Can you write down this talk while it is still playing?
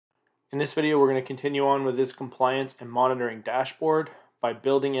In this video, we're going to continue on with this compliance and monitoring dashboard by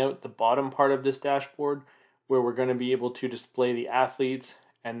building out the bottom part of this dashboard where we're going to be able to display the athletes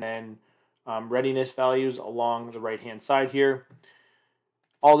and then readiness values along the right hand side here.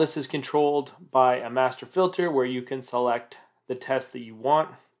 All this is controlled by a master filter where you can select the test that you want,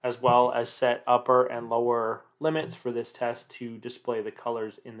 as well as set upper and lower limits for this test to display the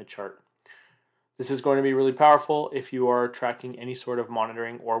colors in the chart. This is going to be really powerful if you are tracking any sort of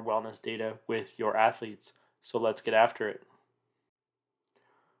monitoring or wellness data with your athletes. So let's get after it.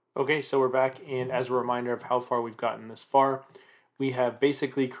 Okay, so we're back, and as a reminder of how far we've gotten this far, we have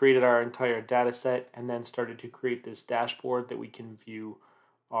basically created our entire data set and then started to create this dashboard that we can view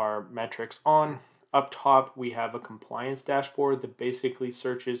our metrics on. Up top, we have a compliance dashboard that basically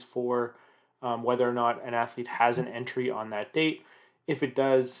searches for whether or not an athlete has an entry on that date. If it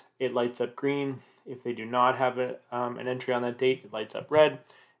does, it lights up green. If they do not have an entry on that date, it lights up red.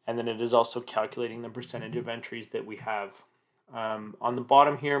 And then it is also calculating the percentage of entries that we have. On the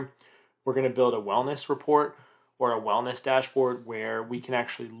bottom here, we're going to build a wellness report or a wellness dashboard where we can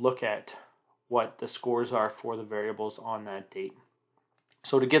actually look at what the scores are for the variables on that date.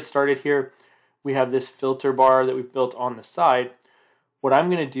 So to get started here, we have this filter bar that we've built on the side. What I'm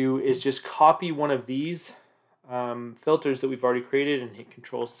going to do is just copy one of these filters that we've already created and hit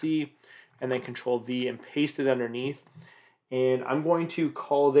Control C and then Control V and paste it underneath. And I'm going to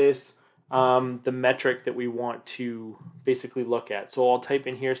call this the metric that we want to basically look at. So I'll type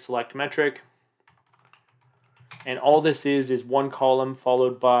in here select metric, and all this is one column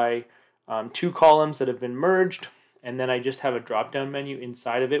followed by two columns that have been merged, and then I just have a drop-down menu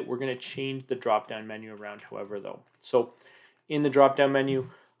inside of it. We're going to change the drop-down menu around, however, though. So in the drop-down menu,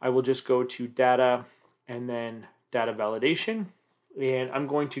 I will just go to data and then data validation, and I'm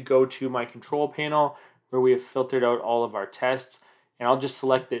going to go to my control panel where we have filtered out all of our tests, and I'll just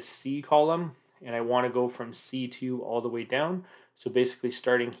select this C column, and I want to go from C2 all the way down. So basically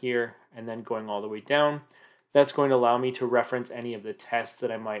starting here and then going all the way down. That's going to allow me to reference any of the tests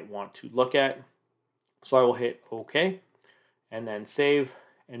that I might want to look at. So I will hit OK and then save,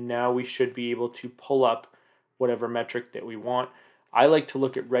 and now we should be able to pull up whatever metric that we want. I like to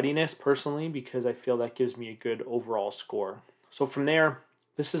look at readiness personally because I feel that gives me a good overall score. So from there,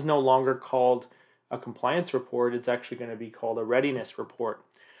 this is no longer called a compliance report. It's actually going to be called a readiness report.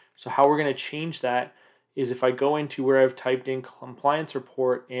 So how we're going to change that is if I go into where I've typed in compliance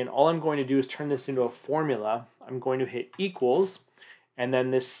report, and all I'm going to do is turn this into a formula. I'm going to hit equals, and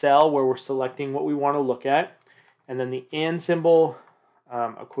then this cell where we're selecting what we want to look at, and then the and symbol,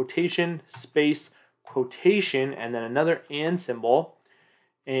 a quotation, space, quotation, and then another and symbol,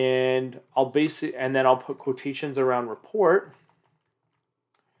 and then I'll put quotations around report.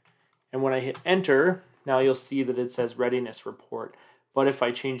 And when I hit enter, now you'll see that it says readiness report. But if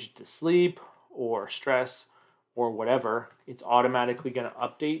I change it to sleep or stress or whatever, it's automatically going to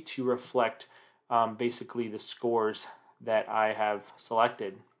update to reflect basically the scores that I have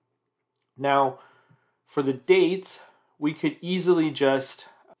selected. Now, for the dates, we could easily just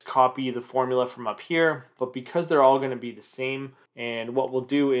copy the formula from up here, but because they're all going to be the same, and what we'll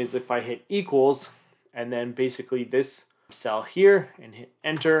do is if I hit equals and then basically this cell here and hit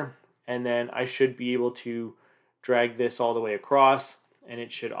enter, and then I should be able to drag this all the way across and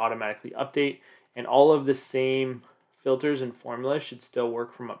it should automatically update, and all of the same filters and formulas should still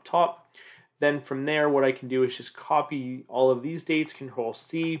work from up top. Then from there, what I can do is just copy all of these dates, Control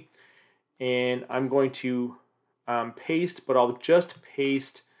C, and I'm going to paste, but I'll just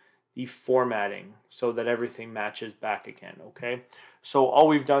paste the formatting so that everything matches back again, okay? So all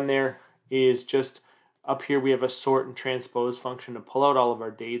we've done there is just up here we have a sort and transpose function to pull out all of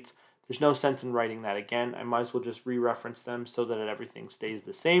our dates. There's no sense in writing that again. I might as well just re-reference them so that everything stays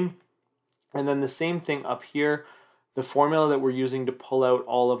the same. And then the same thing up here, the formula that we're using to pull out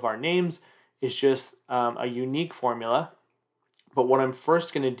all of our names is just a unique formula. But what I'm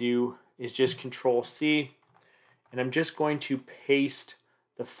first going to do is just Control C, and I'm just going to paste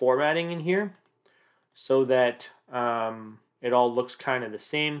the formatting in here so that it all looks kind of the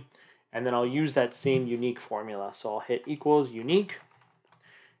same, and then I'll use that same unique formula. So I'll hit equals unique,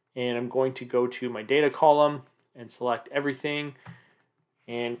 and I'm going to go to my data column and select everything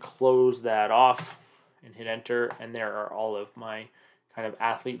and close that off and hit enter, and there are all of my kind of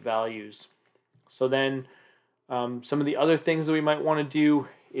athlete values. So then some of the other things that we might want to do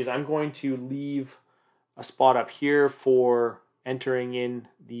is I'm going to leave a spot up here for entering in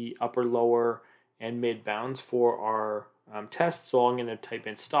the upper, lower, and mid bounds for our test. So I'm going to type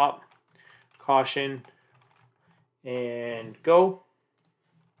in stop, caution, and go.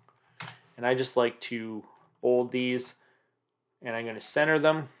 And I just like to bold these, and I'm going to center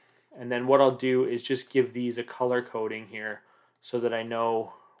them. And then what I'll do is just give these a color coding here so that I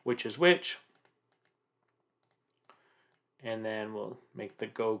know which is which. And then we'll make the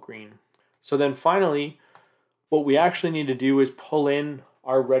go green. So then finally, what we actually need to do is pull in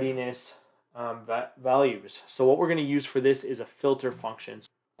our readiness values. So what we're going to use for this is a filter function.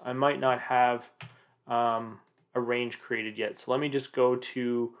 I might not have a range created yet. So let me just go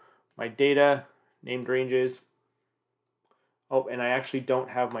to my data, named ranges. Oh, and I actually don't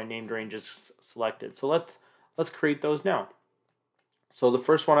have my named ranges selected. So let's create those now. So the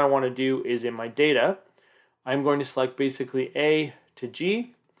first one I want to do is in my data. I'm going to select basically A to G,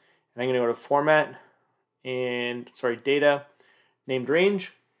 and I'm going to go to Format and Data, Named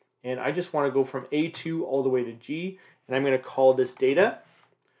Range, and I just want to go from A2 all the way to G, and I'm going to call this Data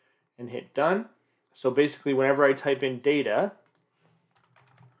and hit Done. So basically, whenever I type in Data,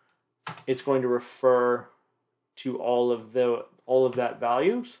 it's going to refer to all of that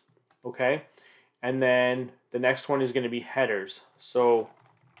values, okay? And then the next one is going to be headers. So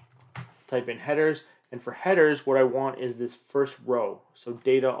type in headers. And for headers, what I want is this first row. So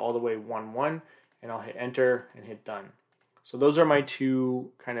data all the way 1, 1, and I'll hit enter and hit done. So those are my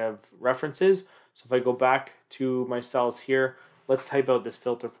two kind of references. So if I go back to my cells here, let's type out this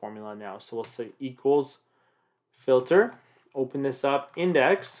filter formula now. So we'll say equals filter, open this up,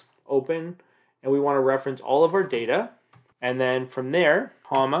 index, open, and we want to reference all of our data. And then from there,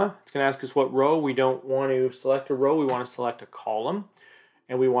 comma, it's going to ask us what row. We don't want to select a row, we want to select a column.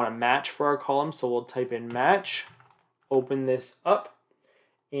 And we want to match for our column, so we'll type in match, open this up,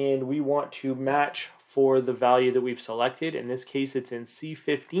 and we want to match for the value that we've selected. In this case, it's in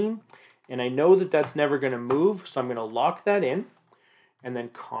C15, and I know that that's never going to move, so I'm going to lock that in, and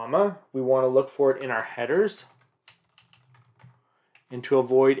then comma, we want to look for it in our headers. And to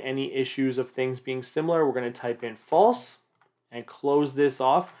avoid any issues of things being similar, we're going to type in false and close this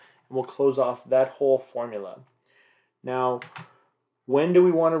off, and we'll close off that whole formula. Now, when do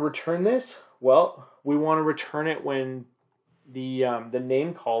we want to return this? Well, we want to return it when the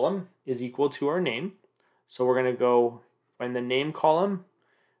name column is equal to our name. So we're going to go find the name column,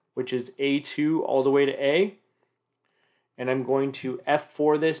 which is A2 all the way to A. And I'm going to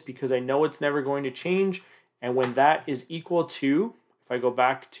F4 this because I know it's never going to change. And when that is equal to, if I go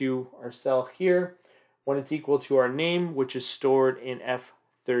back to our cell here, when it's equal to our name, which is stored in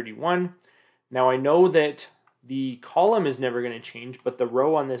F31. Now I know that the column is never going to change, but the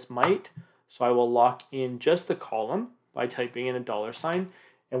row on this might. So I will lock in just the column by typing in a $.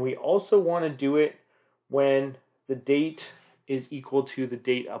 And we also want to do it when the date is equal to the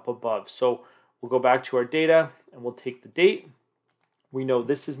date up above. So we'll go back to our data and we'll take the date. We know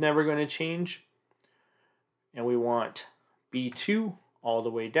this is never going to change. And we want B2 all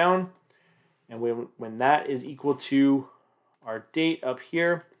the way down. And when that is equal to our date up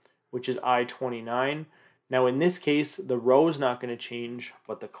here, which is I-29, now in this case, the row is not going to change,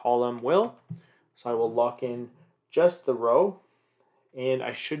 but the column will. So I will lock in just the row, and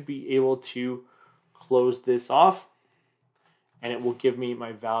I should be able to close this off, and it will give me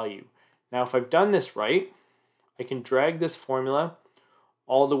my value. Now if I've done this right, I can drag this formula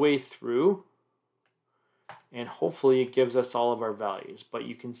all the way through, and hopefully it gives us all of our values. But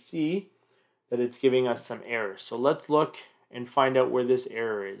you can see that it's giving us some errors. So let's look and find out where this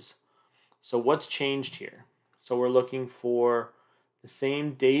error is. So what's changed here? So we're looking for the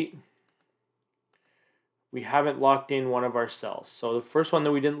same date. We haven't locked in one of our cells. So the first one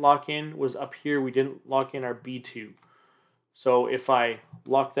that we didn't lock in was up here. We didn't lock in our B2. So if I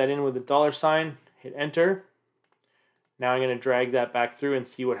lock that in with a $, hit enter, now I'm going to drag that back through and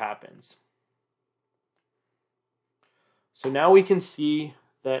see what happens. So now we can see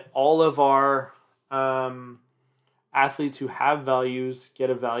that all of our athletes who have values get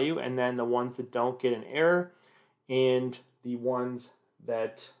a value, and then the ones that don't get an error, and the ones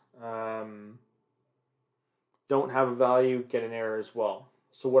that don't have a value get an error as well.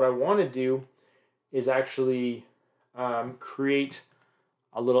 So what I want to do is actually create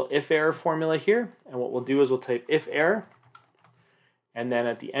a little if error formula here, and what we'll do is we'll type if error, and then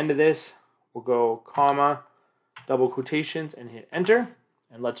at the end of this we'll go comma, double quotations, and hit enter,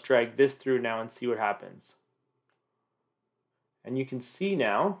 and let's drag this through now and see what happens. And you can see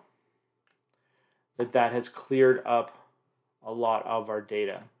now that that has cleared up a lot of our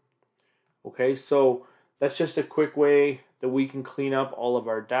data. Okay, so that's just a quick way that we can clean up all of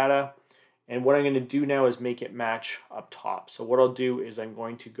our data. And what I'm going to do now is make it match up top. So what I'll do is I'm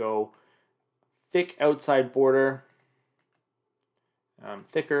going to go thick outside border,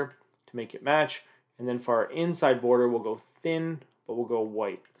 thicker to make it match. And then for our inside border, we'll go thin, but we'll go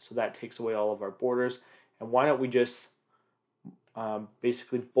white. So that takes away all of our borders. And why don't we just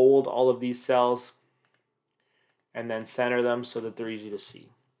basically bold all of these cells and then center them so that they're easy to see.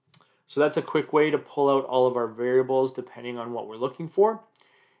 So that's a quick way to pull out all of our variables depending on what we're looking for.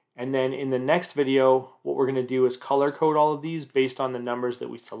 And then in the next video, what we're going to do is color code all of these based on the numbers that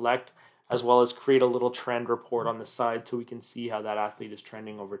we select, as well as create a little trend report on the side so we can see how that athlete is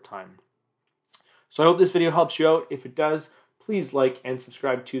trending over time. So I hope this video helps you out. If it does, please like and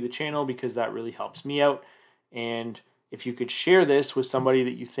subscribe to the channel because that really helps me out. And if you could share this with somebody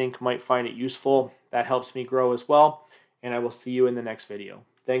that you think might find it useful, that helps me grow as well. And I will see you in the next video.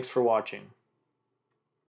 Thanks for watching.